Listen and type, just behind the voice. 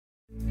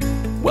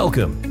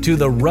Welcome to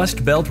the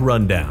Rust Belt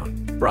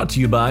Rundown, brought to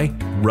you by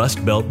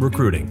Rust Belt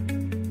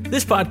Recruiting.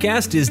 This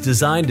podcast is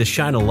designed to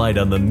shine a light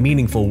on the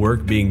meaningful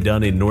work being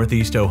done in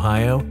Northeast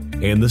Ohio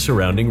and the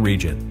surrounding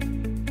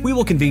region. We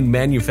will convene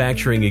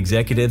manufacturing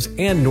executives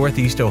and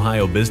Northeast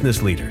Ohio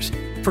business leaders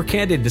for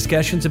candid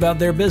discussions about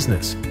their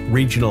business,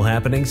 regional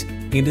happenings,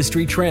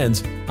 industry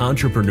trends,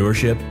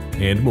 entrepreneurship,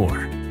 and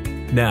more.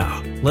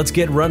 Now, let's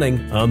get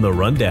running on the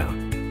Rundown.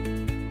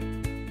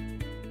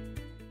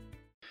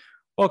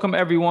 Welcome,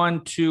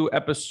 everyone, to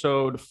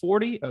episode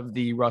 40 of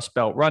the Rust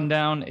Belt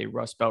Rundown, a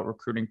Rust Belt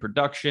recruiting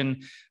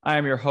production. I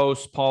am your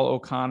host, Paul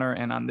O'Connor,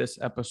 and on this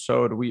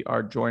episode, we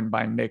are joined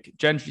by Mick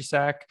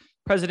Jendrisak,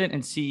 President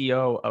and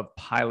CEO of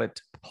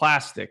Pilot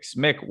Plastics.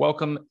 Mick,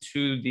 welcome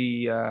to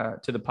the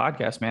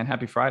podcast, man.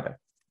 Happy Friday.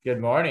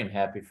 Good morning.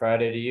 Happy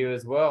Friday to you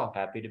as well.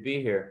 Happy to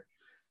be here.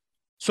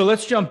 So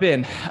let's jump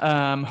in.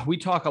 We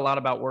talk a lot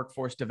about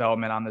workforce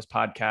development on this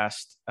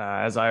podcast.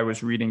 As I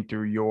was reading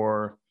through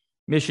your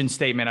mission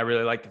statement, I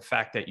really like the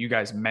fact that you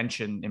guys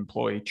mention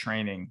employee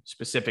training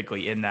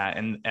specifically in that.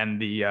 And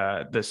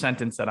the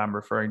sentence that I'm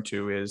referring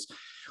to is,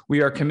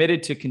 we are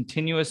committed to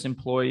continuous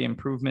employee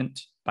improvement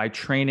by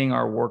training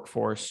our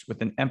workforce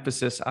with an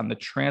emphasis on the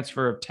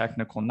transfer of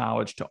technical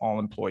knowledge to all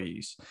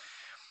employees.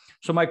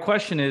 So my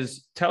question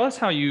is, tell us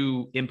how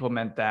you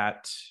implement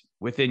that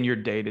within your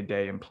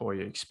day-to-day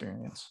employee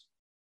experience.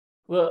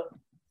 Well,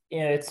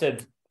 it's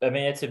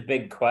a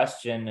big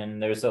question,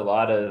 and there's a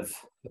lot of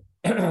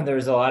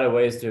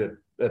ways to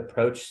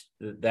approach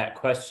that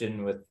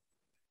question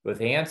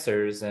with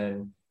answers.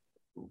 And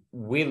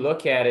we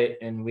look at it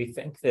and we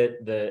think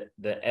that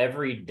the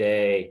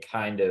everyday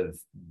kind of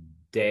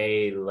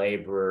day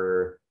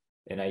laborer,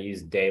 and I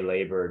use day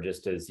laborer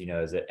just as,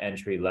 as an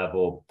entry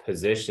level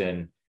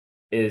position,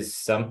 is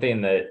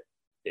something that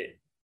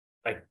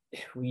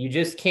you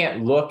just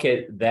can't look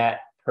at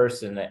that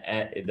person,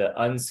 the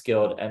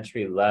unskilled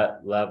entry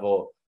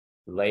level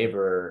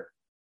laborer,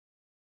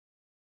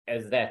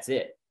 as that's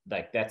it.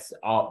 Like, that's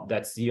all,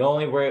 that's the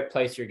only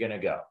place you're going to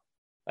go.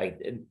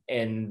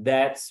 And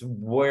that's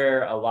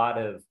where a lot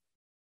of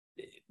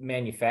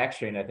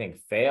manufacturing, I think,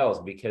 fails,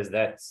 because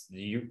that's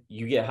you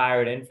get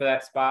hired in for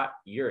that spot,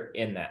 you're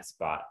in that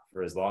spot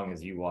for as long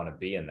as you want to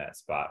be in that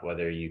spot,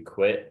 whether you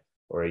quit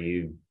or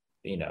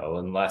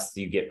unless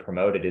you get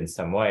promoted in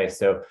some way.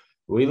 So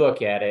we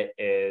look at it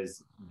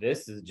as,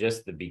 this is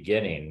just the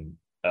beginning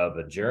of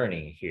a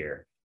journey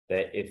here,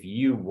 that if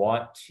you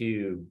want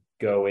to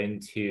go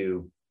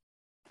into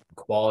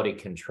quality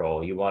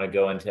control, you want to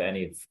go into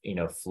any,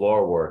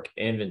 floor work,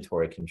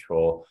 inventory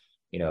control,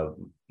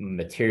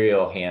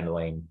 material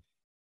handling,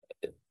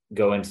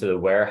 go into the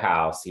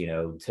warehouse,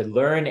 to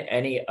learn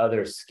any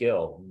other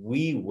skill,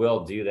 we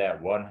will do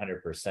that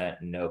 100%,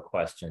 no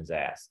questions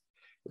asked.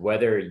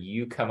 Whether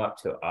you come up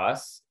to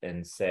us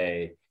and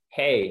say,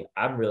 hey,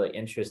 I'm really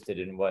interested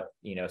in what,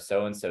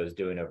 so-and-so is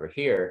doing over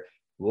here,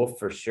 we'll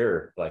for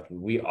sure,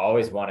 we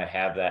always want to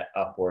have that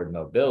upward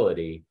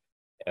mobility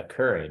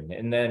occurring.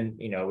 And then,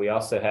 we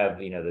also have,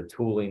 the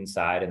tooling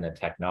side and the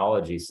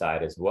technology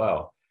side as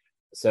well.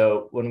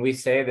 So when we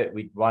say that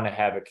we want to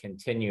have a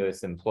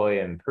continuous employee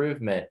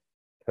improvement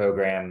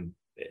program,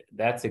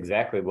 that's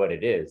exactly what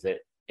it is.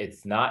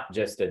 It's not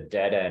just a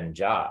dead-end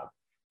job.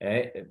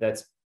 And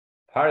that's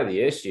part of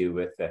the issue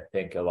with, I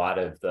think, a lot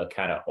of the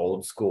kind of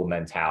old school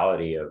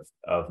mentality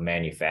of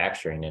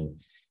manufacturing.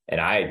 And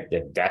I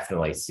have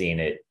definitely seen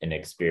it and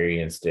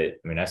experienced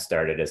it. I mean, I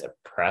started as a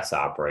press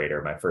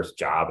operator. My first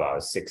job, I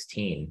was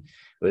 16,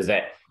 was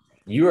that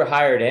you were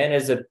hired in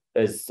as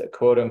a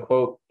quote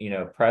unquote,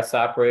 press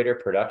operator,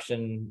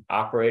 production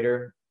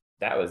operator.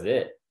 That was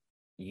it.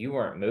 You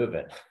weren't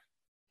moving.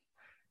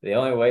 The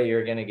only way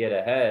you're going to get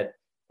ahead,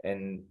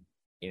 and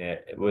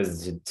it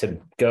was to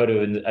go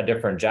to a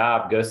different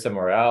job, go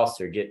somewhere else,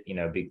 or get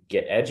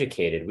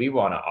educated. We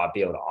want to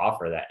be able to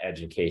offer that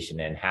education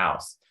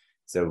in-house.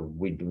 So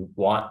we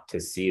want to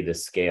see the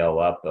scale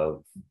up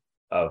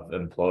of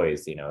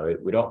employees. We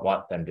don't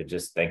want them to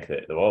just think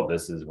that, well,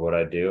 this is what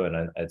I do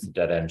and it's a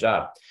dead-end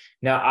job.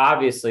 Now,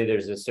 obviously,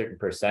 there's a certain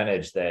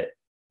percentage that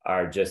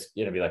are just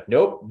be like,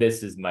 nope,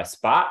 this is my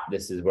spot.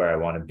 This is where I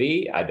want to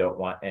be. I don't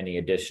want any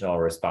additional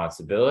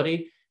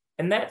responsibility.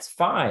 And that's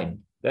fine.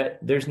 That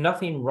there's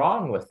nothing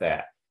wrong with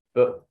that.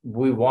 But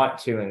we want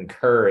to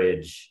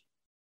encourage,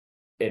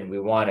 and we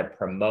want to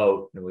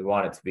promote, and we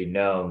want it to be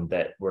known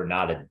that we're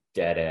not a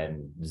dead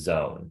end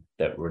zone,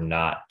 that we're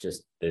not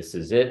just, this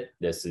is it,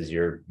 this is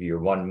your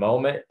one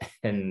moment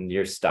and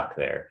you're stuck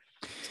there.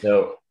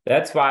 So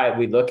that's why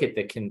we look at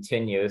the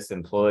continuous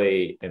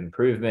employee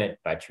improvement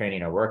by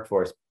training our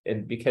workforce.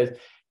 And because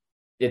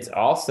it's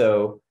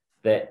also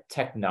that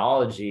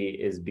technology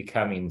is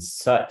becoming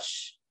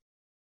such,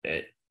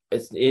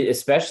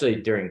 especially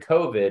during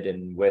COVID,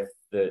 and with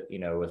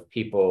with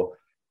people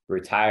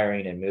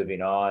retiring and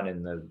moving on,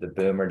 and the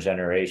boomer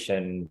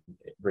generation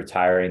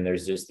retiring,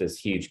 there's just this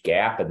huge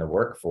gap in the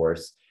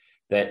workforce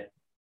that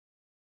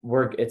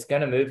it's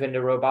going to move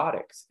into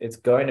robotics. It's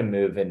going to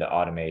move into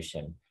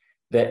automation,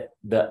 that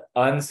the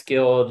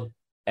unskilled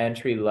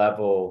entry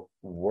level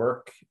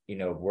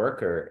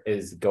worker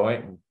is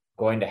going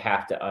to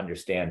have to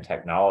understand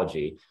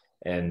technology,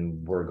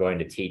 and we're going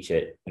to teach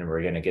it, and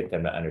we're going to get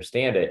them to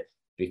understand it,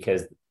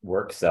 because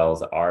work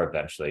cells are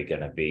eventually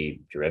going to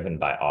be driven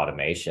by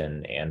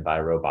automation and by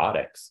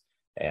robotics.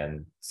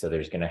 And so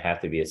there's going to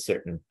have to be a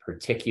certain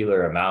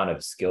particular amount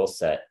of skill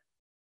set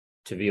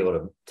to be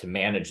able to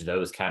manage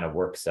those kind of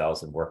work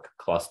cells and work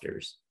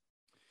clusters.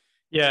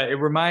 Yeah, it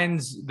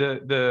reminds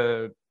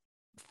the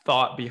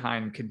thought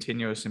behind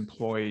continuous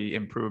employee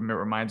improvement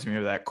reminds me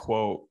of that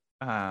quote.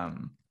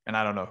 And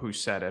I don't know who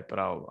said it, but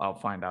I'll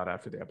find out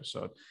after the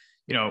episode.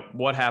 You know,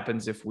 what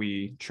happens if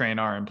we train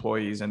our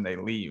employees and they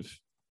leave?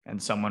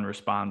 And someone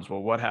responds,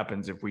 well, what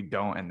happens if we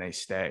don't and they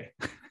stay?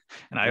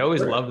 And I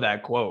always love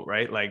that quote,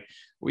 right? Like,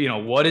 you know,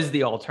 what is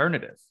the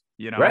alternative?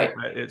 You know,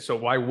 right. So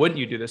why wouldn't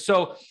you do this?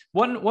 So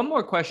one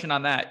more question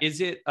on that.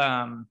 Is it,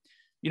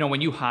 you know,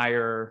 when you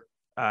hire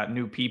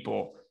new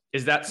people,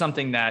 is that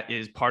something that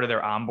is part of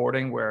their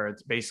onboarding where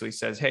it basically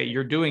says, hey,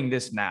 you're doing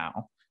this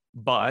now,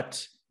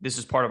 but this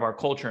is part of our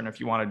culture. And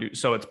if you want to do,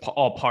 so it's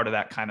all part of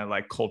that kind of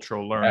like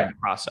cultural learning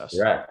process.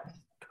 Right.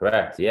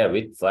 Correct. Yeah.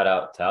 We flat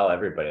out tell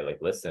everybody, like,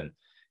 listen,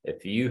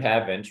 if you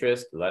have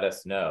interest, let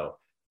us know.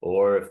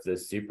 Or if the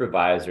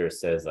supervisor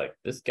says, like,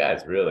 this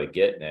guy's really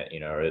getting it, you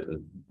know, or a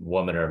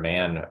woman or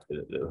man,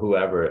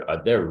 whoever,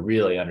 they're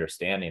really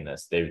understanding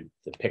this. They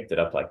picked it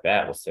up like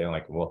that. We'll say,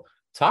 like, well,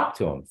 talk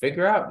to them,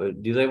 figure out,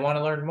 do they want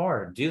to learn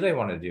more? Do they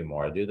want to do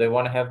more? Do they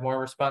want to have more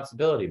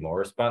responsibility? More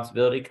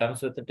responsibility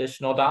comes with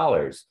additional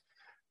dollars.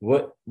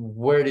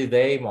 Where do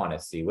they want to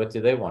see? What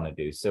do they want to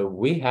do? So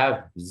we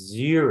have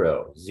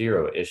zero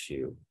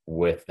issue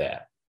with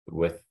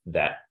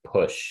that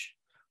push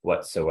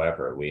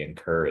whatsoever. We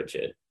encourage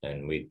it,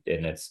 and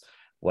it's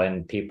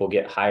when people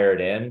get hired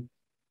in,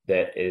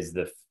 that is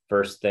the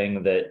first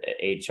thing that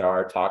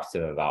HR talks to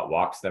them about,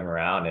 walks them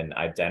around and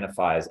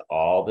identifies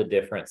all the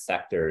different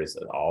sectors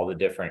and all the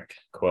different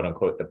quote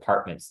unquote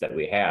departments that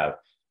we have,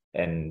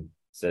 and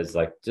says,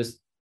 like,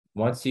 just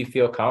once you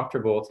feel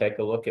comfortable, take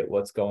a look at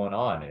what's going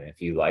on, and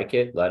if you like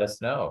it, let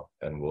us know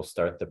and we'll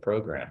start the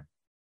program.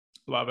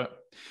 Love it.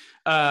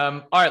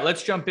 All right,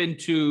 let's jump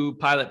into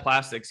Pilot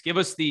Plastics. Give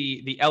us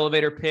the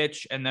elevator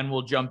pitch, and then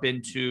we'll jump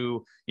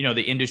into, you know,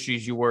 the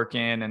industries you work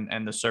in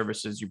and the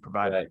services you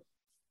provide. Right.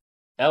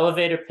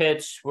 Elevator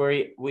pitch,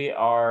 we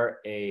are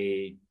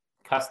a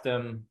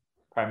custom,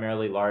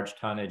 primarily large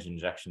tonnage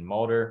injection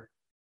molder.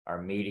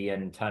 Our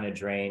median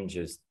tonnage range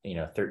is, you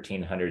know,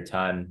 1,300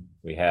 ton.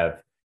 We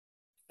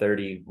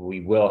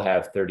will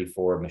have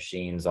 34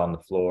 machines on the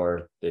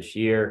floor this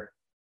year.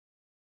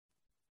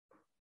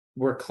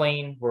 We're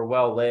clean, we're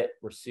well lit,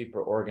 we're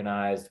super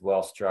organized,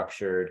 well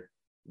structured.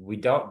 We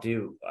don't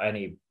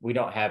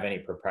have any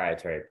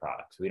proprietary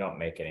products. We don't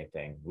make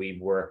anything. We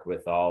work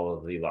with all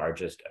of the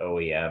largest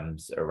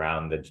OEMs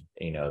around the,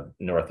 you know,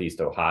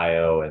 Northeast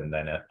Ohio, and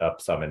then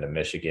up some into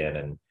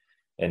Michigan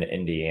and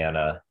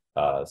Indiana.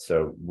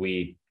 So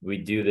we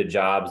do the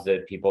jobs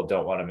that people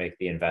don't want to make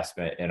the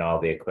investment in all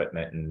the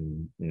equipment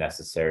and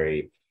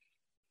necessary,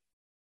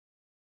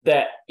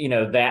 that, you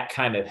know, that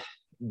kind of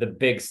the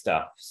big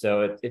stuff.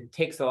 So it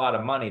takes a lot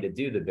of money to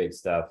do the big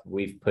stuff.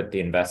 We've put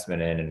the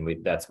investment in,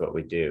 and that's what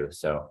we do.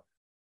 So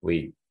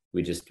we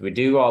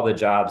do all the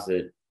jobs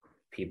that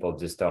people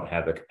just don't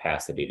have the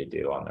capacity to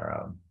do on their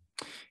own.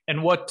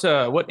 And what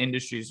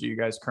industries are you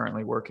guys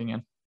currently working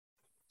in?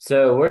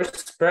 So we're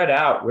spread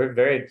out.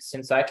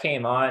 Since I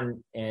came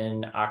on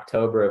in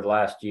October of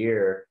last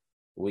year,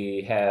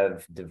 we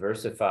have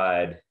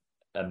diversified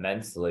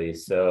immensely.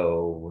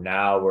 So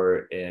now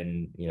we're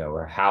in, you know,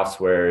 we're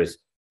housewares,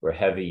 we're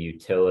heavy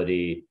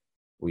utility.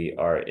 We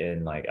are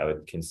in, like, I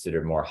would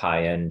consider more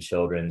high-end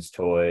children's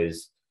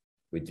toys.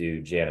 We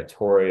do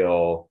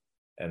janitorial,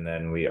 and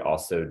then we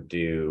also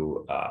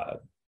do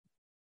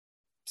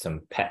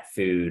some pet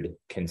food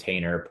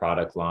container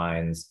product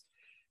lines.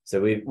 So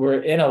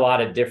we're in a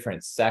lot of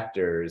different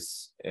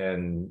sectors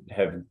and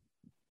have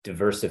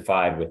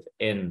diversified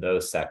within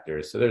those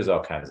sectors. So there's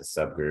all kinds of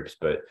subgroups,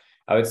 but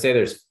I would say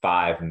there's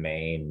 5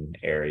 main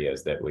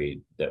areas that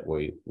we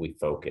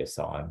focus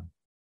on.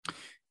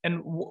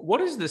 And what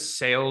does the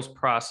sales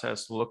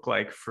process look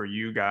like for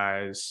you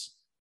guys?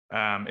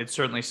 It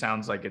certainly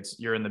sounds like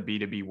you're in the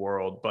B2B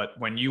world, but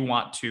when you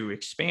want to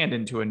expand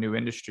into a new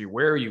industry,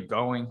 where are you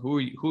going? Who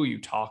are you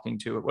talking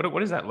to? What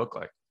does that look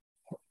like?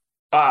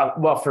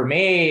 Well, for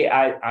me,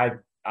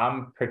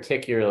 I'm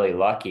particularly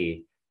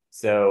lucky.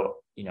 So,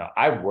 you know,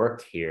 I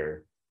worked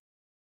here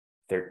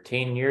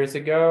 13 years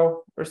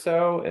ago or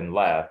so and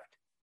left.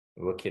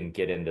 We can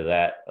get into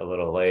that a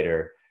little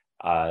later.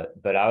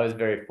 But I was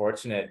very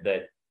fortunate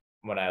that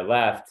when I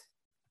left,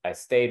 I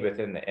stayed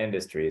within the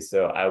industry.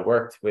 So I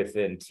worked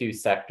within 2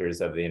 sectors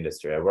of the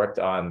industry. I worked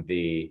on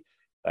the,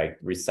 like,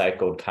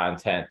 recycled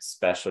content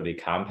specialty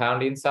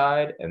compounding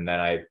side, and then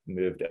I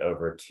moved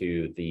over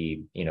to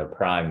the, you know,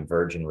 prime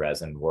virgin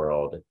resin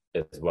world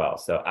as well.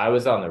 So I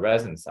was on the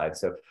resin side.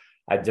 So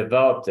I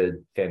developed a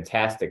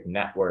fantastic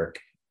network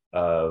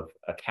of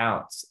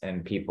accounts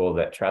and people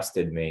that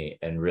trusted me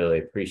and really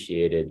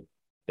appreciated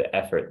the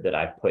effort that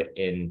I put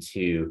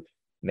into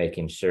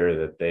making sure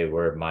that they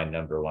were my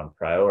number one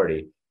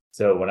priority.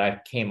 So when I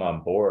came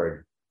on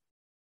board,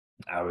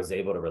 I was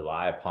able to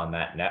rely upon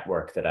that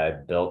network that I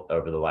built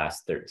over the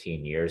last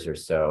 13 years or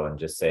so and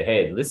just say,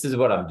 hey, this is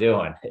what I'm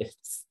doing.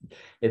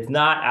 It's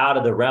not out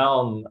of the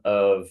realm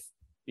of,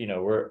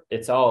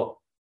 it's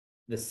all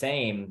the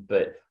same,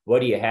 but what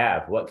do you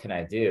have? What can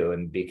I do?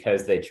 And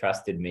because they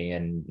trusted me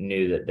and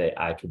knew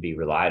that I could be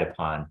relied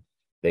upon,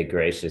 they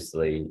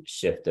graciously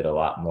shifted a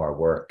lot more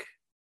work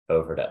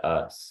over to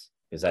us,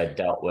 because I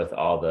dealt with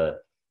all the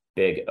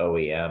big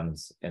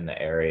OEMs in the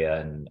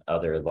area and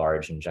other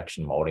large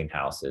injection molding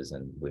houses,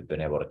 and we've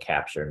been able to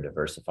capture and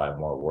diversify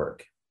more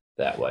work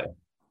that way.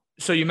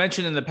 So you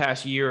mentioned in the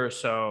past year or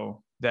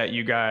so that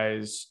you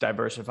guys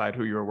diversified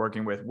who you were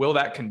working with. Will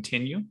that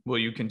continue? Will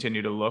you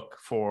continue to look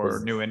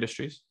for new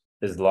industries?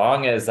 As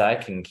long as I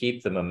can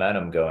keep the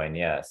momentum going,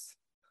 yes.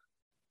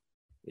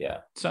 Yeah.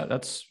 So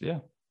that's,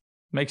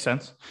 makes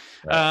sense.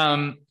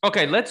 Right.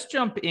 Okay, let's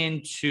jump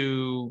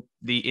into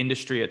the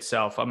industry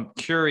itself. I'm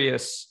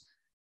curious.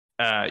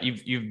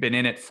 You've been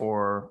in it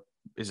for,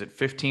 is it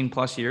 15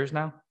 plus years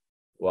now?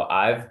 Well,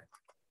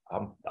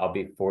 I'll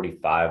be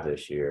 45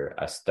 this year.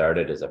 I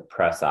started as a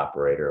press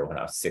operator when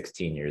I was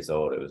 16 years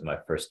old. It was my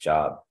first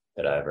job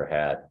that I ever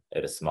had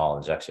at a small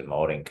injection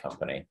molding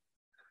company.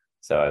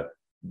 So I've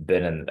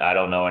been in,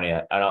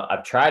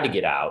 I've tried to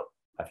get out.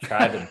 I've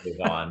tried to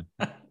move on.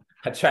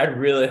 I tried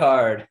really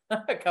hard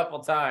a couple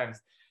times,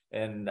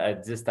 and I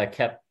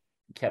kept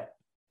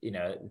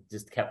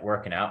just kept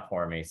working out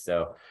for me.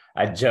 So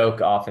I joke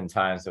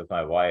oftentimes with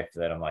my wife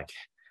that I'm like,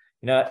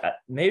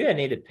 maybe I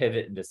need to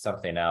pivot into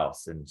something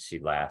else. And she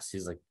laughs.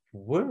 She's like,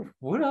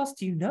 what else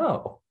do you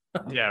know?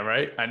 Yeah,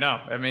 right. I know.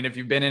 I mean, if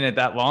you've been in it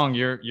that long,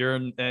 you're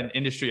an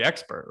industry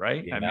expert,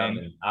 right?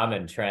 I'm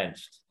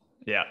entrenched.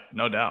 Yeah,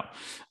 no doubt.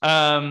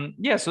 So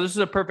this is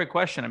a perfect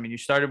question. I mean, you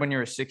started when you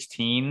were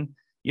 16.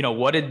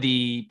 What did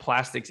the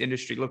plastics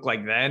industry look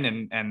like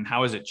then, and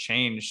how has it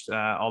changed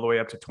all the way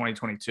up to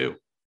 2022?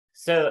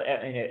 So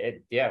I mean,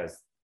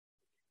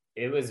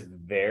 it was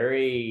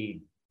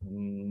very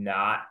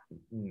not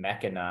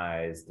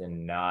mechanized,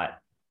 and not,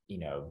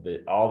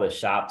 all the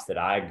shops that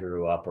I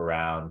grew up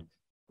around,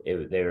 it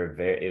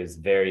was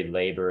very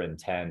labor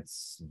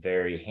intense,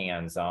 very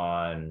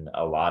hands-on,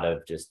 a lot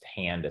of just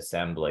hand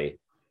assembly.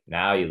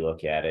 Now you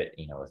look at it,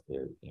 with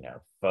the,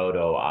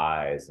 photo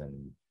eyes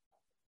and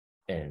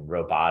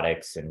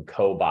robotics and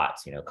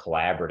cobots,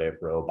 collaborative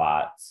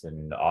robots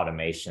and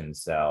automation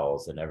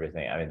cells and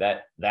everything. I mean,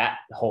 that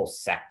whole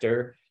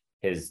sector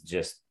has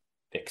just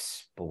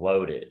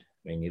exploded.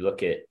 I mean, you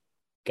look at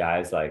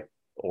guys like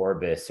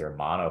Orbis or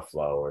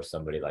Monoflow or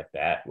somebody like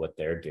that, what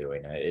they're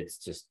doing,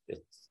 it's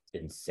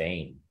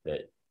insane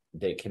that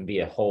they can be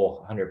a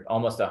whole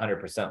almost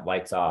 100%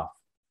 lights off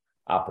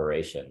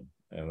operation.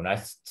 And when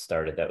I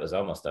started, that was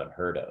almost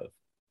unheard of.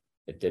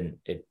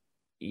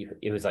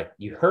 It was like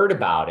you heard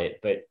about it,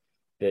 but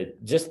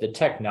the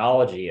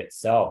technology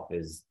itself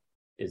is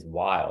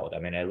wild. I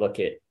mean, I look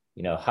at,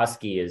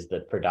 Husky is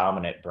the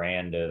predominant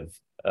brand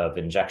of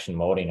injection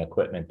molding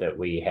equipment that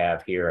we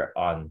have here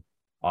on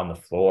the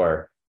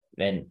floor.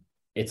 And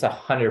it's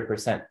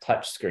 100%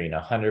 touchscreen,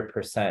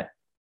 100%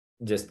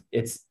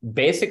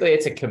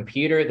 it's a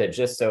computer that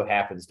just so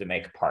happens to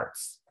make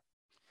parts.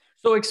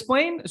 So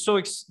explain,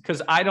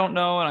 because I don't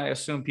know, and I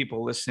assume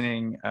people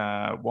listening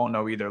won't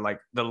know either, like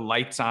the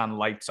lights on,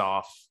 lights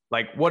off.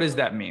 Like, what does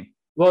that mean?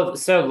 Well,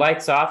 so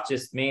lights off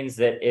just means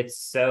that it's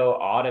so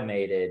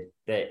automated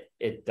that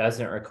it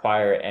doesn't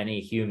require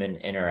any human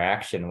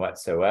interaction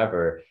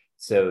whatsoever.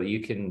 So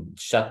you can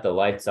shut the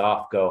lights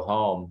off, go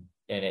home,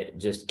 and it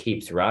just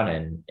keeps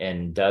running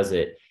and does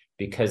it,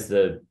 because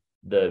the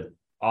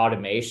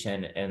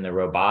automation and the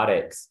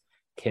robotics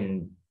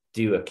can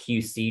do a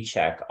QC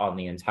check on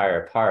the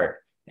entire part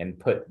and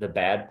put the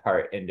bad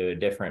part into a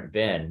different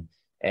bin,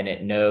 and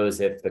it knows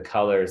if the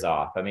color's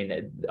off. I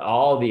mean,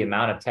 all the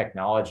amount of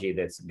technology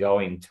that's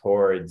going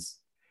towards,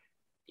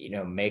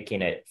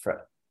 making it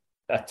for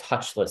a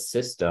touchless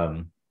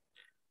system,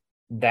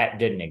 that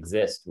didn't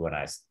exist when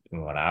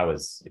I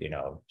was,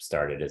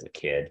 started as a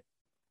kid.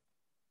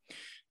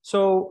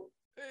 So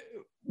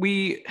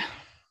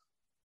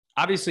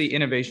obviously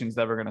innovation is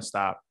never going to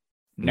stop.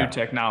 New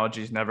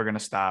technology is never going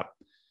to stop.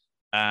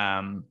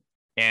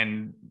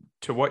 And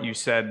to what you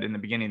said in the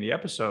beginning of the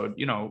episode,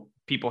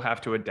 people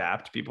have to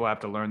adapt. People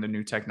have to learn the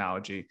new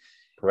technology.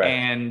 Correct.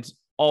 And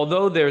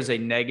although there's a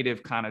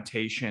negative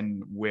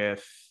connotation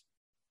with,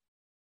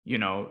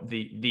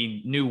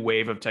 the new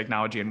wave of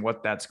technology and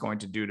what that's going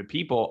to do to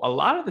people, a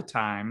lot of the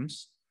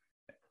times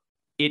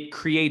it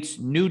creates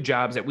new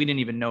jobs that we didn't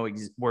even know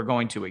were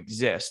going to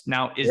exist.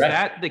 Now, is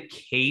that the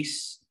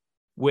case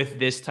with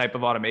this type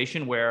of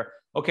automation where,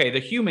 okay, the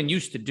human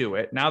used to do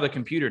it, now the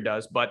computer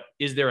does, but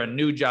is there a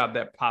new job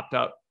that popped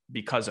up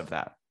because of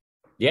that?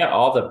 Yeah,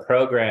 all the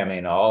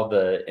programming, all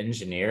the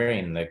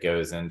engineering that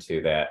goes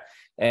into that.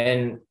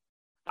 And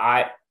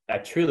I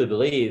truly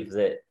believe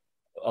that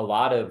a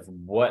lot of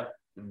what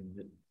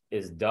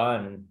is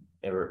done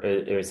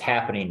it was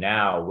happening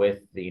now with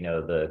the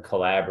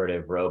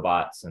collaborative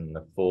robots and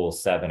the full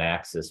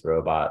 7-axis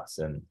robots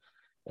and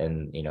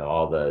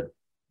all the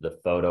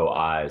photo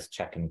eyes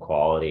checking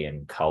quality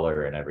and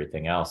color and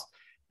everything else,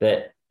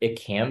 that it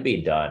can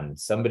be done.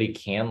 Somebody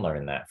can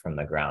learn that from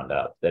the ground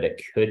up, that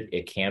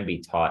it can be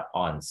taught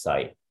on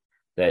site,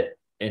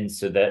 and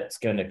so that's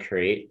going to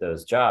create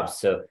those jobs.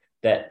 So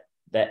that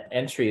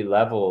entry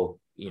level,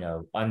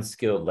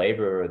 unskilled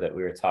laborer that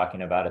we were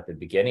talking about at the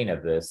beginning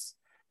of this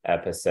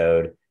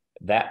episode,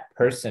 that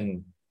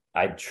person,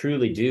 I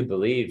truly do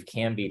believe,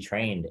 can be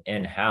trained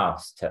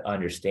in-house to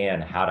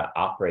understand how to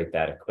operate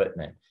that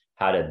equipment,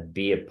 how to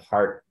be a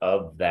part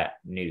of that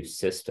new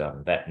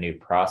system, that new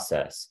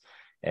process.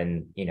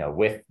 And,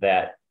 with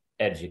that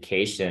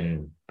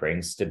education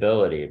brings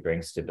stability,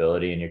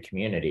 in your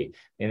community.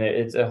 And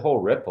it's a whole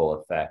ripple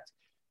effect.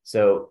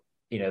 So,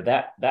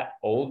 that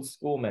old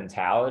school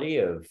mentality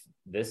of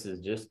this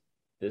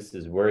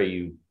is where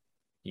you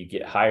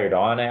get hired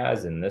on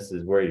as, and this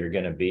is where you're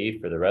going to be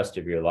for the rest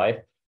of your life,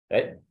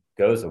 that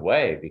goes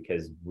away,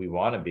 because we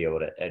want to be able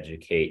to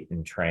educate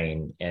and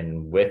train.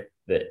 And with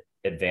the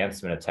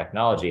advancement of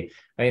technology,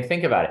 I mean,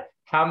 think about it.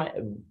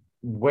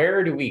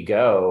 Where do we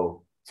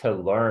go to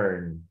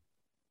learn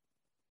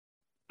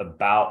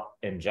about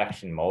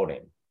injection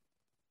molding?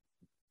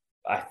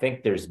 I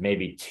think there's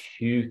maybe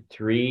 2,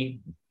 3,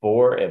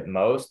 4 at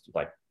most,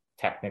 like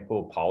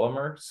technical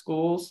polymer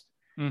schools.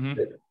 Mm-hmm.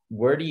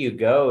 Where do you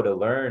go to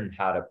learn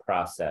how to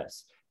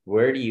process?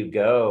 Where do you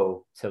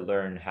go to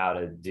learn how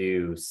to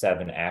do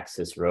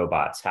 7-axis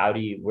robots? Where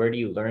do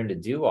you learn to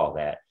do all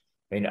that?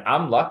 I mean,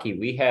 I'm lucky.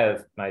 We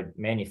have my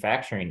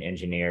manufacturing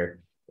engineer,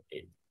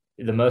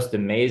 the most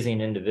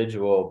amazing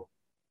individual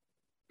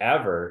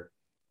ever.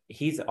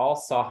 He's all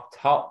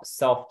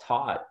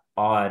self-taught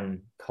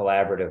on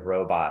collaborative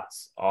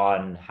robots,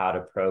 on how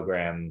to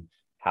program,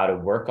 how to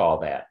work all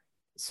that.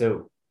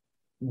 So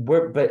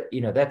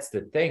that's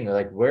the thing.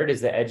 Like, where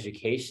does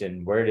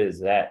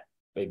that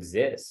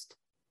exist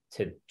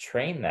to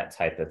train that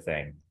type of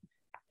thing?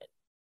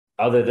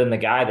 Other than the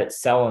guy that's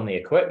selling the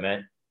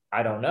equipment,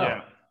 I don't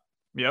know.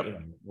 Yeah.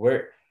 Yep.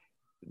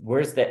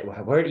 Where's that?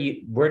 Where do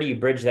you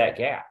bridge that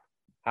gap?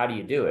 How do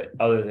you do it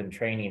other than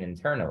training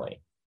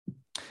internally?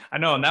 I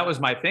know. And that was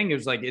my thing. It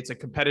was like, it's a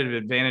competitive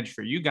advantage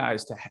for you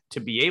guys to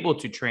be able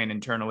to train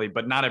internally,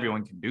 but not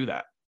everyone can do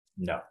that.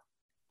 No.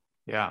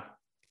 Yeah.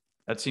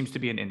 That seems to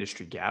be an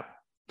industry gap.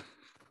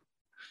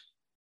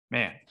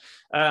 Man.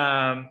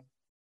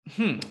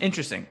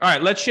 Interesting. All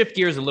right, let's shift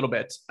gears a little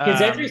bit.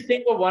 Because every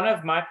single one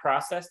of my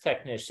process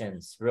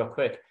technicians, real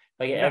quick,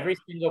 every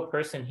single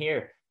person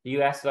here,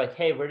 you ask, like,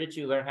 hey, where did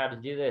you learn how to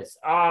do this?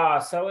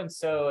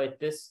 So-and-so at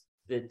this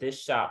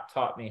shop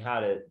taught me how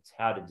to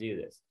do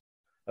this.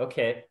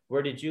 Okay,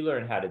 where did you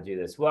learn how to do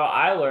this? Well,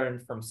 I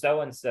learned from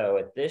so-and-so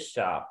at this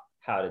shop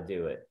how to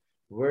do it.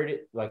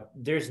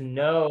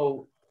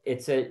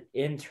 It's an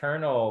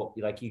internal,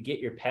 like, you get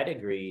your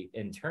pedigree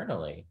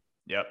internally.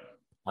 Yep.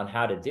 On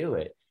how to do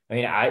it. I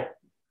mean,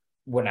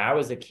 when I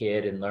was a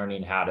kid and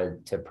learning how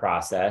to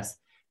process,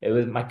 it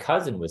was my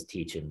cousin was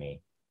teaching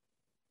me.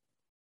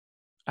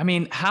 I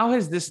mean, how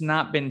has this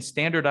not been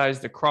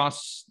standardized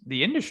across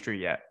the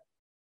industry yet?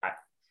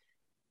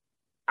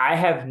 I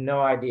have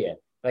no idea.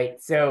 Like,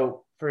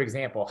 so for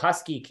example,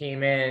 Husky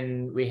came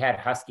in, we had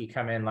Husky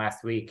come in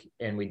last week,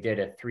 and we did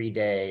a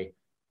 3-day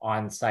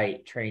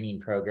on-site training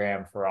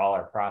program for all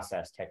our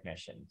process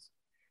technicians.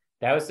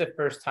 That was the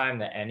first time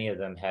that any of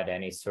them had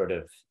any sort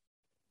of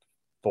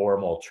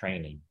formal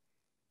training.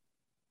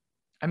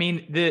 I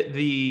mean,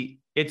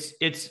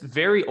 it's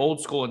very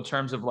old school in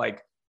terms of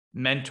like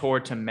mentor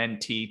to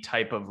mentee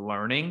type of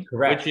learning.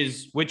 Correct.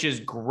 which is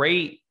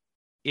great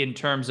in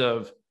terms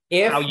of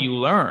how you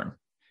learn.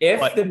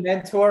 If the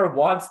mentor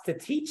wants to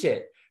teach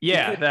it.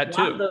 Yeah, that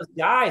too. Those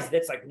guys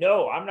that's like,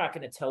 no, I'm not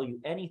going to tell you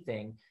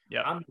anything.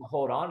 Yeah. I'm going to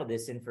hold on to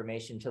this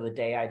information till the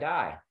day I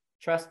die.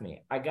 Trust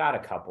me, I got a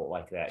couple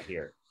like that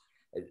here.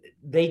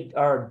 They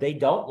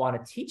don't want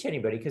to teach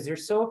anybody because they're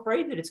so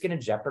afraid that it's going to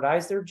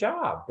jeopardize their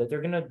job, that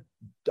they're going to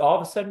all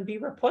of a sudden be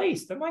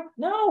replaced. I'm like,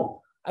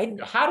 no,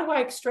 how do I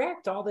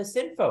extract all this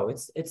info?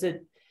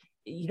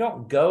 You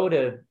don't go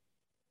to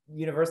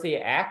University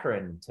of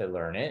Akron to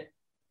learn it.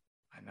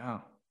 I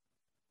know.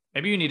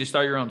 Maybe you need to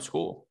start your own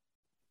school.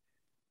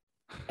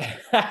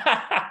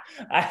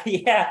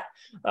 Yeah.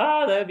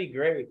 Oh, that'd be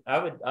great.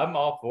 I'm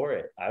all for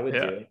it. I would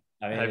do it.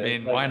 I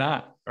mean, why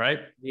not? Right.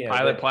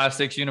 Pilot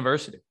Plastics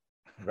University.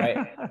 Right.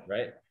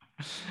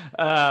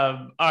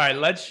 All right,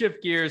 let's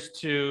shift gears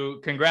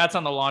to congrats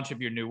on the launch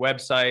of your new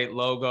website,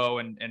 logo,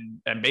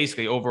 and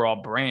basically overall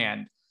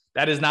brand.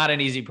 That is not an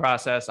easy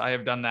process. I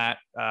have done that.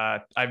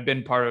 I've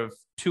been part of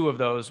 2 of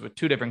those with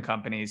 2 different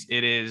companies.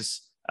 It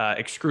is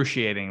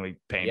excruciatingly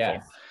painful.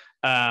 Yes.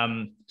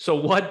 So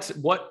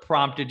what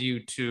prompted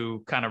you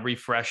to kind of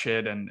refresh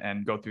it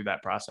and go through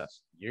that process?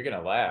 You're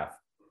gonna laugh.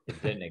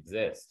 It didn't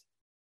exist.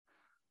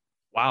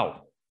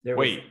 Wow.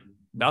 Wait.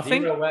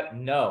 Nothing? Zero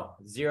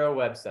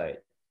website.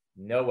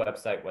 No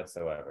website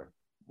whatsoever.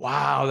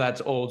 Wow,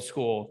 that's old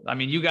school. I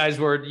mean, you guys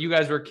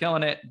were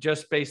killing it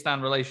just based on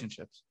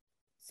relationships.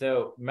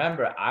 So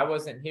remember, I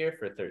wasn't here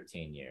for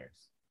 13 years.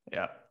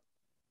 Yeah.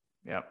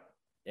 Yeah.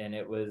 And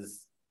it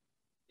was,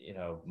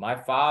 my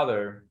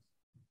father,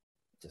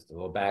 just a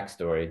little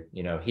backstory,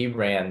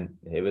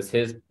 it was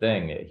his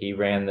thing. He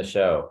ran the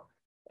show,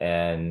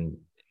 and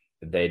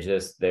they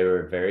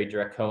were very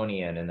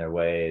draconian in their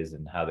ways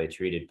and how they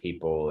treated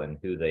people and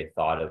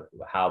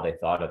how they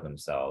thought of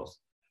themselves.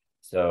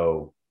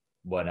 So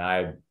when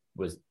I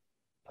was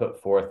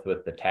put forth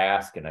with the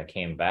task and I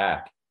came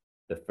back,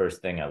 the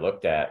first thing I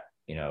looked at,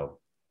 I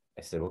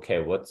said,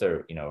 okay, what's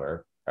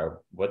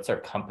what's our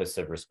compass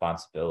of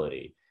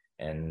responsibility?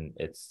 And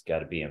it's got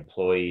to be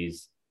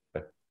employees,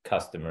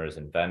 customers,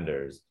 and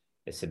vendors.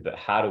 I said, but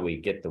how do we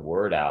get the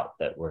word out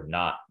that we're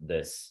not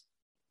this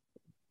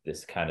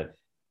kind of,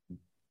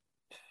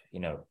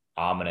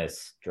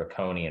 ominous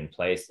draconian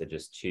place that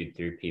just chewed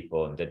through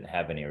people and didn't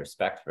have any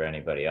respect for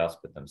anybody else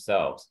but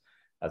themselves?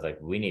 I was like,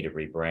 we need to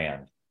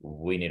rebrand.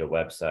 We need a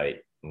website.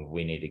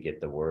 We need to get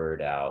the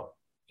word out,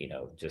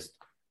 just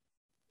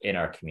in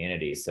our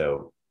community.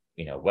 So,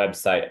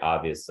 website,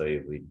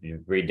 obviously, we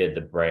redid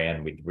the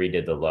brand, we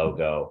redid the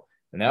logo.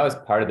 And that was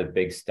part of the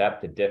big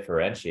step to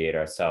differentiate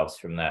ourselves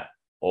from that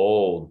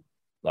old,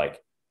 like,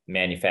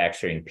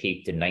 manufacturing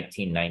peaked in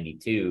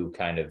 1992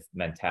 kind of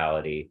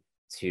mentality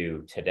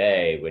to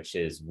today, which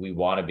is we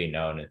want to be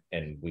known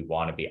and we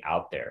want to be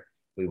out there.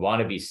 We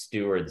want to be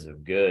stewards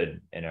of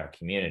good in our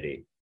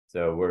community.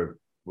 So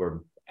we're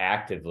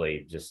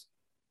actively just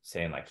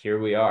saying, like, here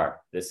we are.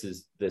 This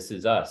is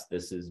us.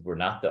 We're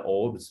not the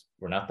old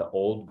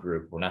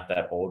group. We're not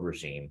that old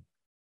regime.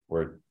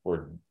 We're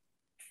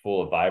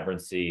full of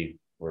vibrancy.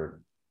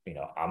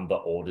 I'm the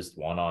oldest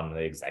one on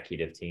the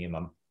executive team.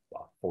 I'm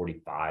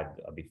 45.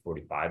 I'll be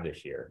 45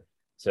 this year.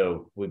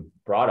 So we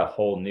brought a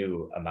whole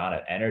new amount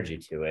of energy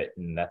to it.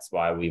 And that's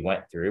why we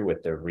went through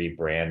with the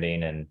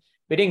rebranding, and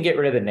we didn't get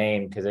rid of the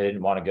name because I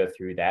didn't want to go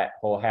through that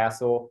whole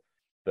hassle.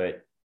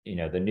 But,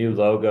 the new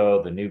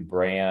logo, the new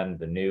brand,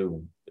 the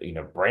new,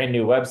 brand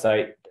new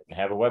website, didn't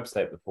have a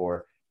website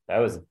before. That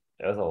was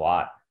a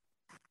lot.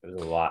 It was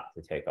a lot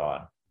to take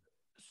on.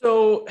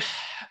 So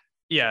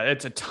yeah,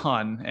 it's a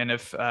ton. And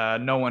if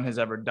no one has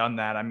ever done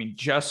that, I mean,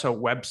 just a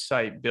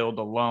website build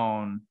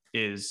alone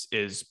is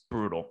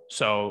brutal.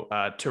 So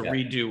to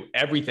redo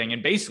everything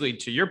and basically,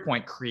 to your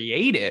point,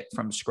 create it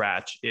from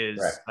scratch is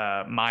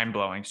mind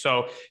blowing.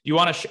 So you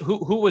want to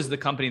who was the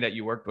company that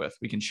you worked with?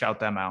 We can shout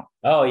them out.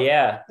 Oh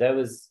yeah, that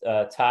was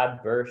Todd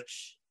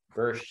Birch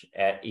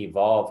at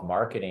Evolve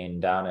Marketing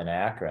down in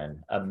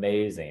Akron.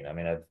 Amazing. I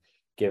mean, I've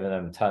given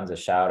them tons of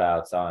shout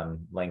outs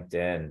on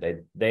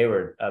LinkedIn. They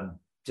were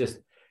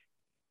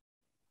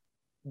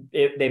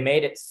they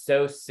made it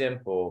so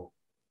simple,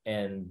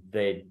 and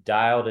they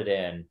dialed it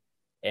in,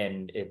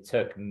 and it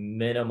took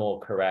minimal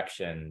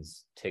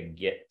corrections to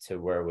get to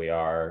where we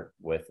are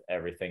with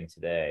everything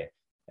today.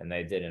 And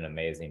they did an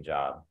amazing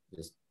job.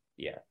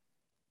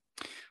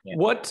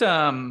 What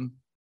I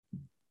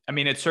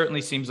mean, it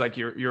certainly seems like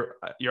you're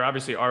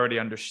obviously already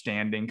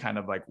understanding kind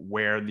of like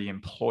where the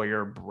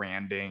employer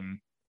branding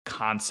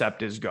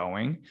concept is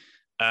going.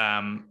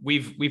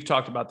 We've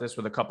talked about this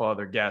with a couple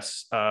other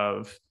guests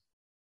of,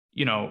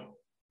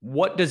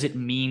 what does it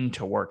mean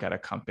to work at a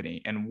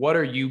company, and what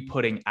are you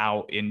putting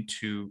out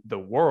into the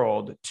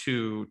world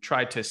to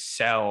try to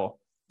sell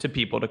to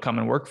people to come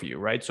and work for you,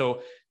 right?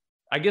 So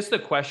I guess the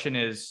question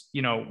is,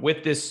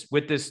 with this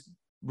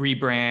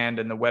rebrand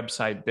and the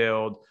website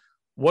build,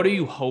 what are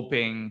you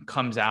hoping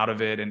comes out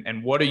of it,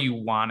 and what are you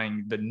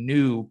wanting the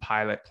new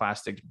Pilot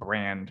Plastics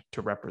brand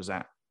to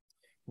represent?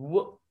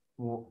 What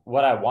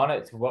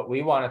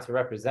we wanted to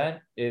represent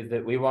is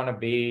that we want to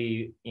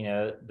be,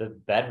 the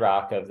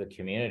bedrock of the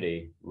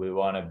community. We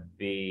want to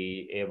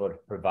be able to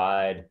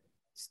provide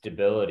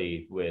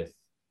stability with,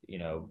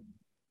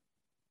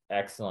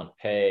 excellent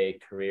pay,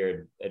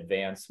 career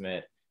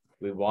advancement.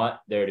 We want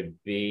there to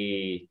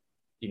be,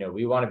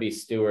 we want to be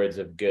stewards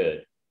of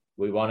good.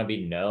 We want to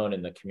be known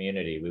in the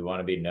community. We want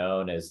to be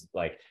known as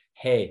like,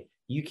 hey,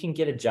 you can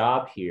get a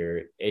job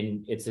here,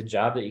 and it's a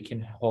job that you can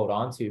hold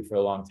on to for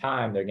a long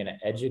time. They're going to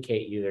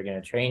educate you. They're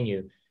going to train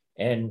you.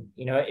 And,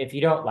 if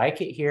you don't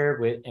like it here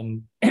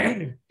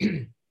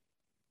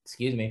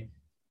excuse me,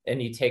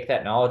 and you take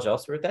that knowledge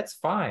elsewhere, that's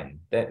fine.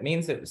 That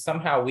means that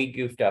somehow we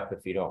goofed up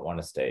if you don't want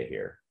to stay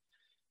here.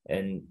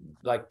 And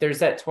like, there's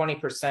that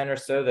 20% or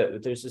so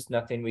that there's just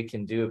nothing we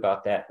can do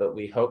about that, but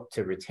we hope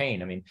to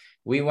retain. I mean,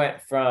 we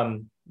went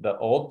from the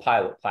old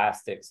Pilot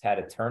Plastics had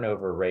a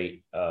turnover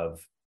rate of,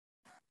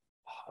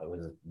 it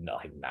was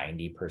like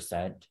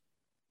 90%.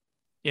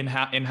 In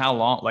how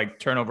long? Like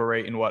turnover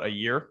rate in what, a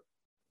year?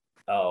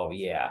 Oh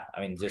yeah.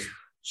 I mean, just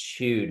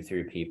chewed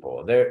through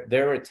people.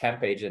 There were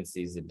temp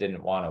agencies that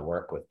didn't want to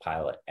work with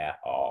Pilot at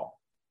all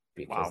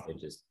because they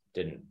just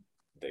didn't,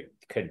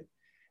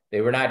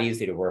 they were not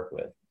easy to work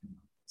with.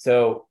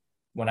 So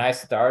when I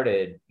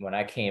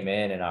came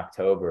in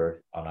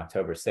October, on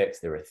October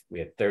 6th, we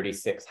had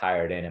 36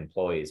 hired in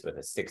employees with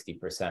a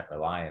 60%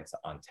 reliance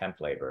on temp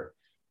labor.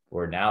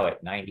 we're now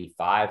at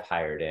 95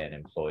 hired in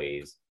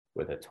employees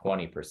with a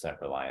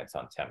 20% reliance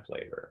on temp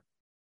labor.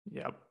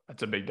 Yep,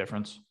 that's a big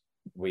difference.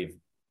 We've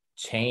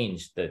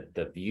changed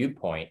the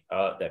viewpoint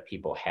that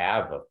people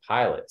have of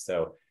pilots.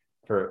 So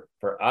for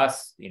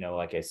us, you know,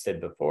 like I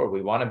said before,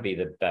 we want to be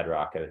the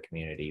bedrock of the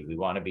community. We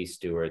want to be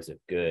stewards of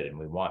good, and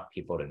we want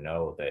people to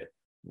know that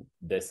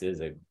this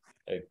is a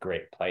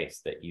great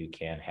place that you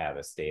can have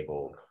a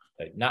stable,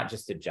 not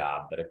just a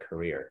job, but a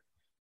career.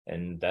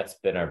 And that's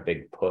been our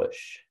big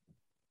push.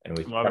 And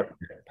we've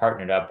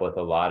partnered up with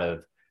a lot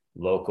of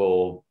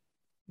local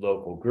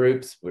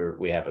groups.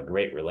 We have a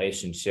great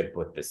relationship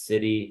with the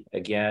city.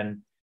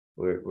 Again,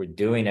 we're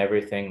doing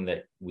everything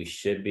that we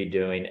should be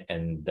doing,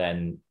 and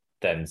then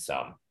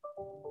some.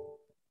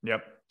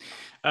 Yep.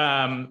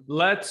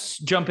 Let's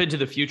jump into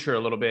the future a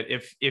little bit.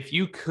 If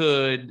you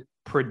could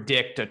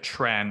predict a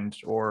trend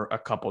or a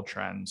couple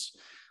trends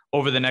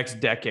over the next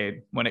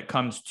decade when it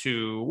comes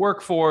to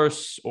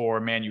workforce or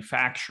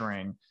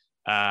manufacturing,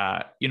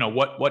 you know,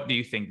 what do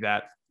you think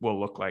that will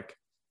look like?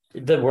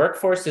 The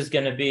workforce is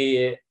going to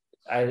be,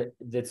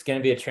 it's going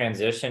to be a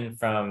transition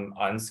from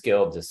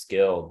unskilled to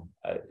skilled.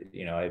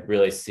 You know, I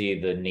really see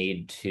the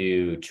need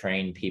to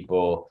train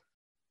people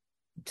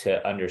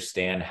to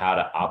understand how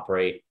to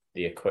operate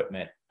the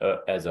equipment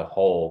as a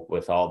whole,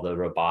 with all the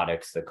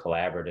robotics, the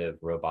collaborative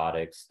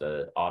robotics,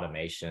 the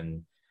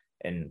automation,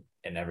 and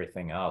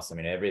everything else. I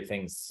mean,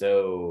 everything's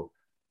so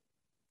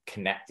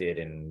connected,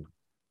 and,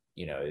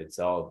 you know, it's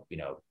all, you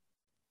know,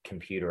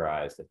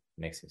 computerized. It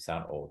makes me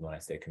sound old when I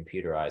say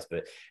computerized,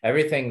 but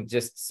everything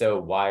just so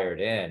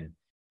wired in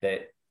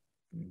that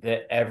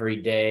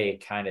everyday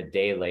kind of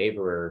day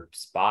laborer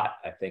spot,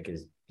 I think,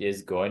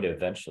 is going to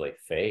eventually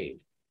fade.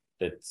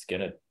 That's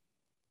going to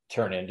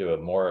turn into a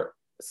more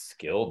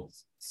skilled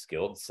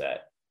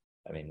set.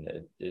 I mean,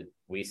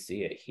 we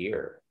see it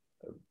here.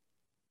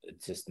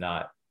 It's just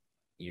not,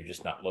 you're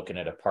just not looking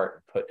at a part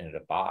and putting it in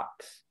a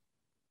box.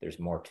 There's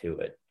more to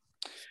it.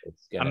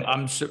 It's going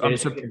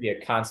to be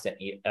a constant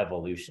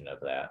evolution of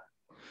that.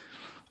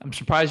 I'm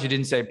surprised you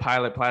didn't say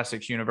Pilot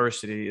Plastics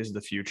University is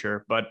the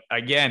future, but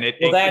again, I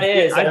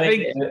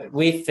think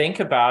we think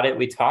about it,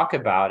 we talk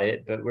about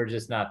it, but we're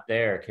just not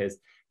there, because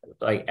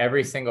like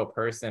every single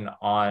person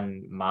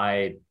on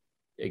my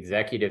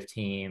executive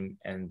team,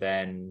 and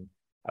then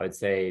I would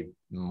say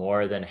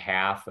more than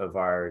half of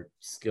our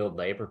skilled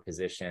labor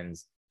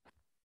positions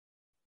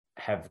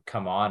have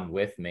come on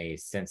with me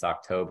since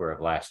October of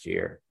last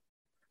year.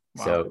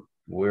 Wow. So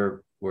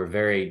we're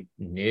very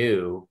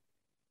new,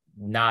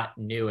 not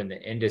new in the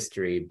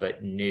industry,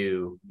 but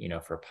new, you know,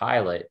 for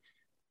Pilot.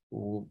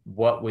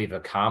 What we've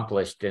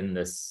accomplished in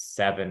the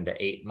 7 to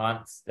 8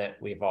 months that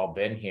we've all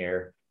been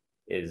here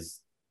is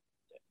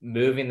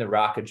moving the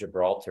Rock of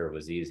Gibraltar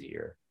was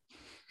easier,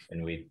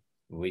 and we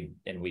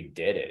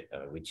did it.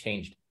 We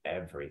changed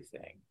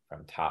everything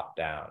from top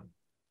down.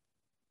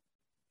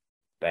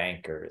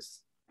 Bankers,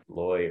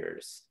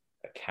 lawyers,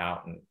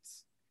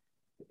 accountants,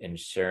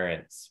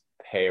 insurance,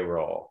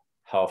 payroll,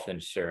 health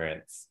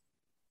insurance,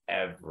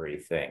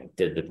 everything.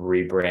 Did the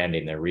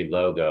rebranding, the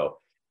relogo,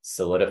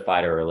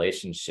 solidified our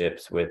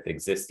relationships with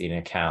existing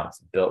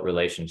accounts, built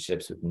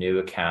relationships with new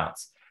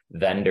accounts,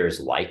 vendors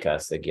like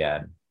us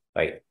again,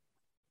 like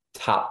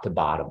top to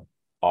bottom,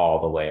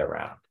 all the way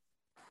around.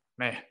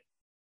 Man,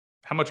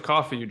 how much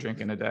coffee are you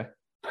drinking a day?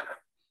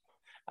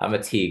 I'm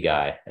a tea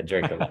guy. I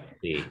drink a lot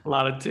of tea. A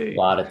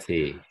lot of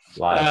tea.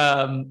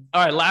 All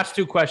right, last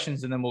two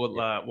questions, and then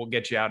we'll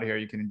get you out of here.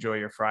 You can enjoy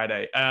your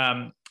Friday.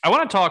 I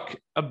want to talk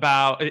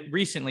about,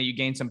 recently you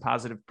gained some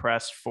positive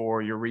press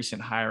for your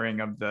recent hiring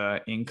of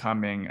the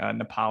incoming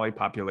Nepali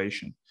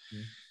population.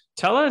 Mm-hmm.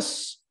 Tell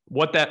us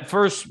what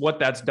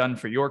that's done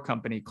for your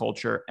company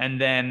culture,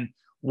 and then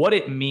what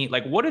it means.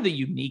 Like, what are the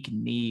unique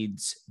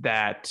needs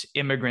that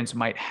immigrants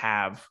might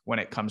have when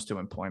it comes to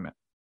employment?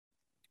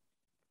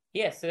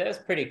 Yeah, so that was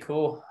pretty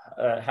cool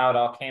how it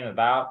all came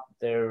about.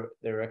 There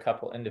were a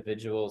couple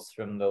individuals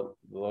from the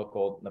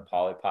local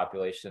Nepali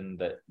population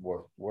that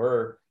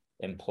were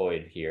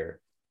employed here,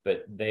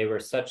 but they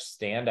were such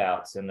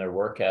standouts in their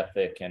work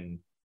ethic and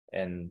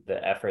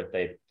the effort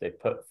they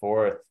put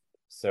forth.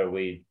 So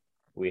we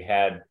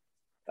had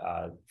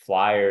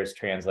flyers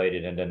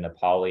translated into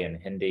Nepali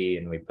and Hindi,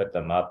 and we put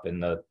them up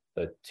in the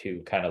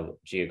two kind of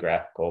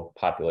geographical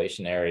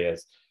population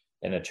areas,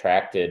 and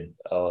attracted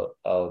a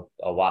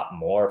lot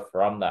more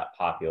from that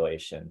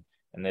population.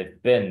 And they've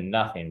been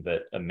nothing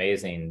but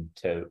amazing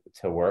to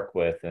work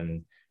with.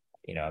 And,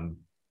 you know, I'm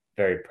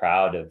very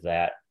proud of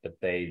that, but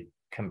they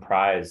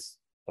comprise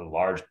a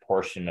large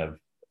portion of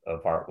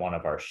one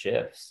of our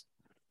shifts.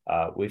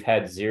 We've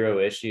had zero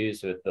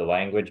issues with the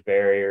language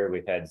barrier.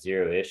 We've had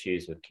zero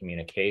issues with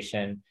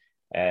communication.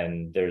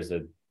 And there's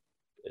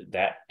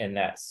that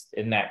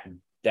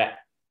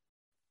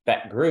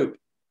group,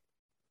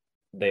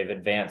 they've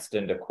advanced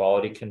into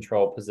quality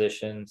control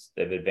positions.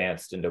 They've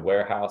advanced into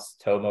warehouse,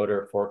 tow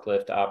motor,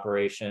 forklift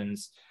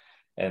operations.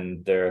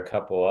 And there are a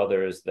couple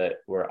others that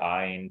we're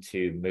eyeing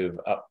to move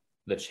up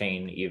the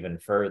chain even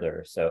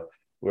further. So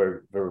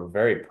we're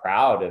very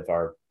proud of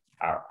our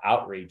our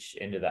outreach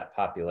into that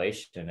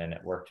population, and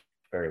it worked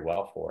very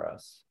well for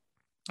us.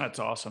 That's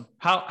awesome.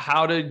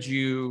 How did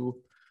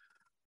you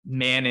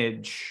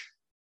manage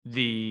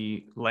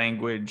the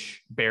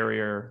language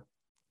barrier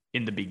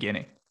in the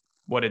beginning?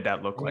 What did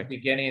that look like? In the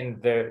beginning,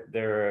 there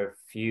were a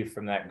few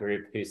from that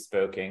group who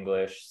spoke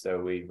English, so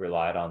we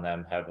relied on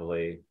them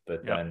heavily.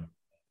 But then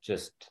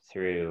just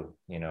through,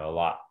 a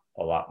lot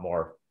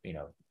more,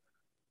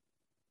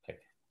 like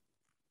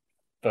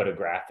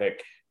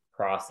photographic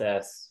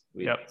process,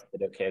 we said,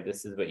 okay,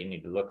 this is what you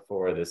need to look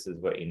for. This is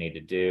what you need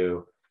to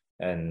do.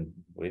 And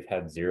we've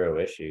had zero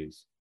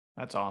issues.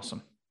 That's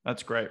awesome.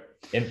 That's great.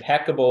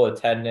 Impeccable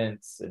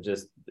attendance,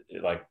 just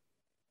like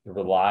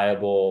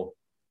reliable,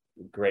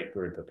 great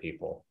group of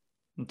people.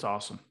 That's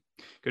awesome.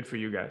 Good for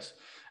you guys.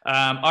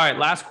 All right,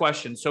 last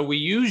question. So we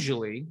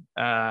usually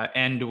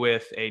end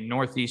with a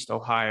Northeast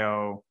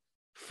Ohio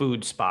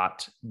food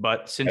spot,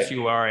 but since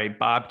you are a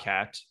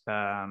Bobcat,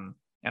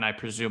 and I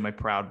presume a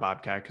proud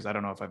Bobcat, because I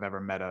don't know if I've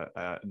ever met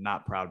a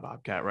not proud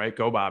Bobcat, right?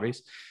 Go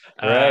Bobbies.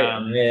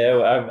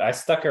 Right. I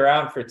stuck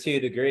around for 2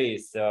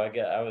 degrees, so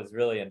I was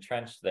really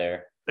entrenched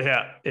there.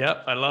 Yeah.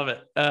 I love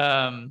it.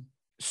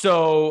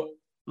 So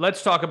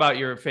let's talk about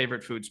your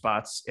favorite food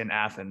spots in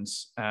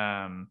Athens.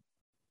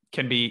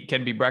 Can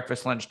be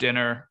breakfast, lunch,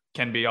 dinner,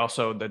 can be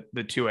also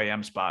the 2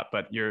 a.m. spot,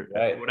 but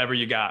whatever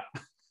you got.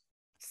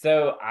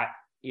 So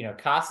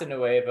Casa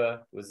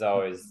Nueva was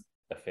always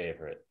a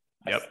favorite.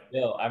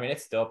 It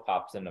still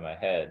pops into my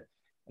head.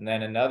 And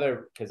then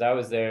another, because I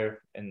was there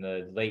in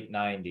the late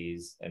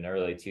 90s and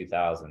early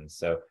 2000s.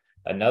 So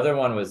another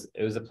one was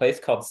a place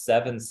called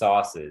Seven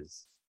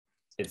Sauces.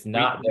 It's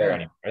not there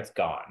anymore. It's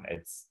gone.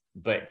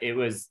 But it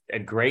was a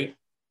great,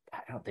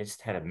 they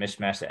just had a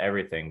mishmash of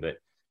everything, but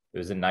it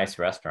was a nice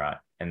restaurant.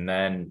 And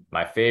then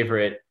my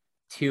favorite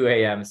 2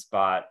 a.m.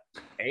 spot,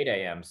 8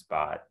 a.m.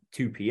 spot,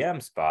 2 p.m.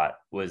 spot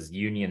was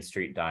Union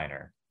Street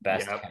Diner.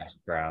 Best hash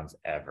browns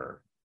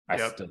ever. I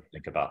still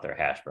think about their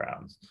hash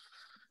browns.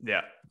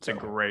 Yeah, it's a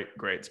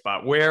great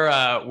spot.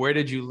 Where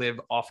did you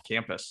live off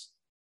campus?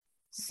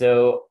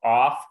 So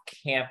off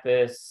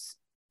campus,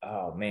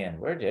 oh man,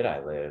 where did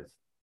I live?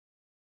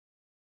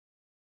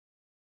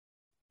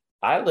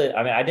 I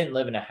didn't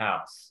live in a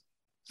house.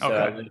 So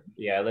I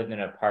lived in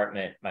an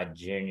apartment my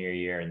junior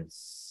year and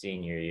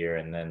senior year,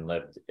 and then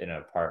lived in an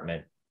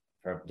apartment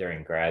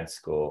during grad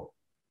school.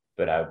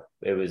 But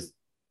it was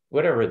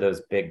whatever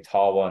those big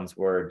tall ones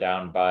were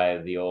down by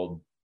the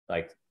old,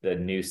 like the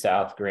New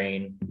South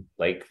Green,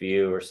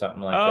 Lakeview or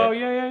something like that. Oh,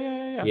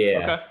 yeah. Yeah.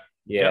 Okay.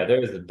 Yeah,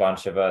 there was a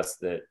bunch of us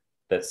that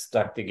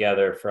stuck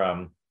together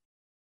from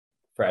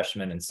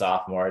freshman and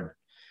sophomore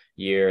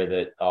year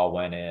that all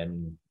went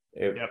in.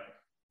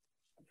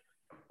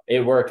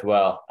 It worked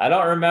well. I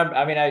don't remember.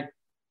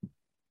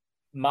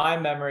 My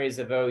memories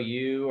of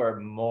OU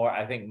are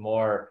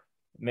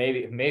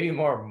maybe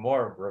more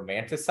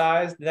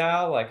romanticized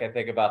now. Like I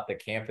think about the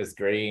campus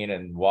green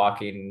and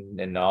walking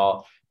and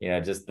all,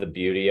 just the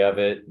beauty of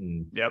it.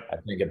 And I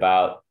think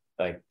about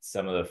like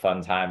some of the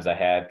fun times I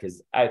had,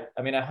 because I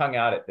hung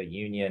out at the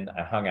Union,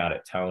 I hung out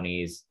at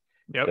Tony's.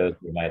 Those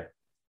were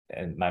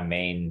my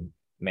main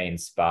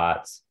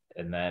spots.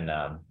 And then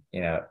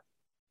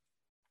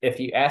if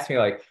you ask me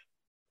like,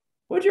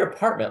 what'd your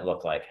apartment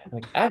look like? I'm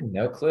like, I have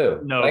no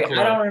clue. I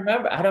don't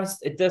remember. I don't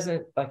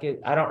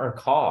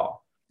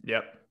recall.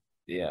 Yep.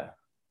 Yeah.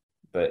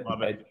 But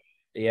I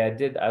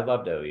did. I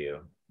loved OU.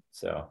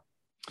 So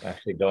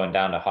actually going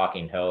down to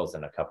Hocking Hills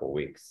in a couple of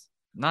weeks.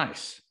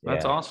 Nice.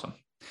 That's awesome.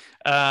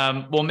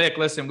 Well, Mick,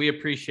 listen, we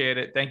appreciate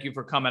it. Thank you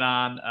for coming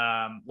on.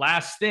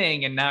 Last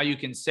thing, and now you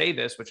can say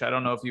this, which I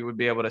don't know if you would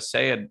be able to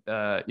say it,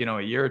 a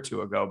year or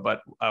two ago,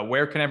 but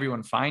where can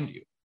everyone find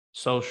you?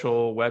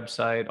 Social,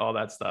 website, all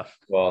that stuff.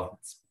 Well,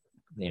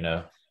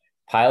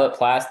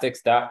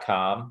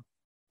 pilotplastics.com.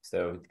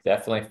 So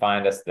definitely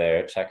find us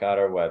there. Check out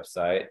our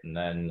website. And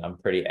then I'm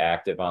pretty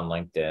active on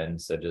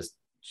LinkedIn. So just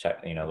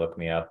check, look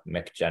me up,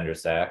 Mick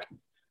Jendrisak.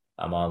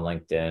 I'm on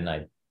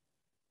LinkedIn.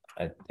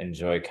 I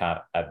enjoy,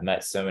 I've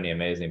met so many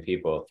amazing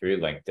people through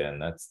LinkedIn.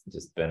 That's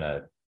just been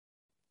a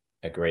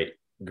great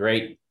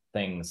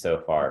thing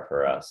so far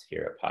for us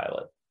here at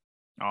Pilot.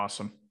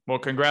 Awesome. Well,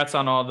 congrats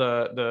on all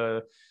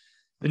the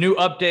new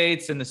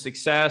updates and the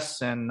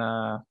success. And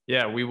I'm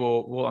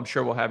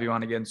sure we'll have you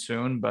on again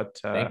soon, but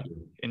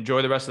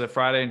enjoy the rest of the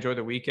Friday, enjoy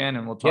the weekend,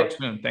 and we'll talk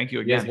soon. Thank you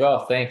again. You as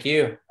well. Thank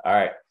you. All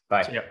right.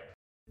 Bye.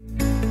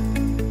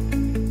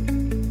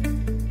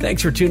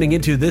 Thanks for tuning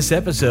into this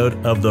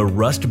episode of the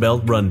Rust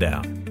Belt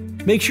Rundown.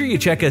 Make sure you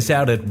check us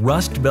out at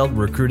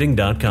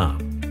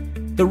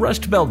rustbeltrecruiting.com. The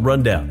Rust Belt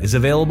Rundown is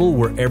available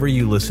wherever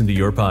you listen to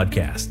your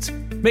podcasts.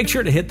 Make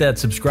sure to hit that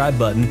subscribe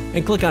button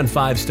and click on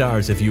 5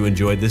 stars if you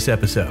enjoyed this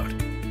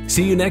episode.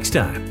 See you next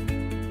time.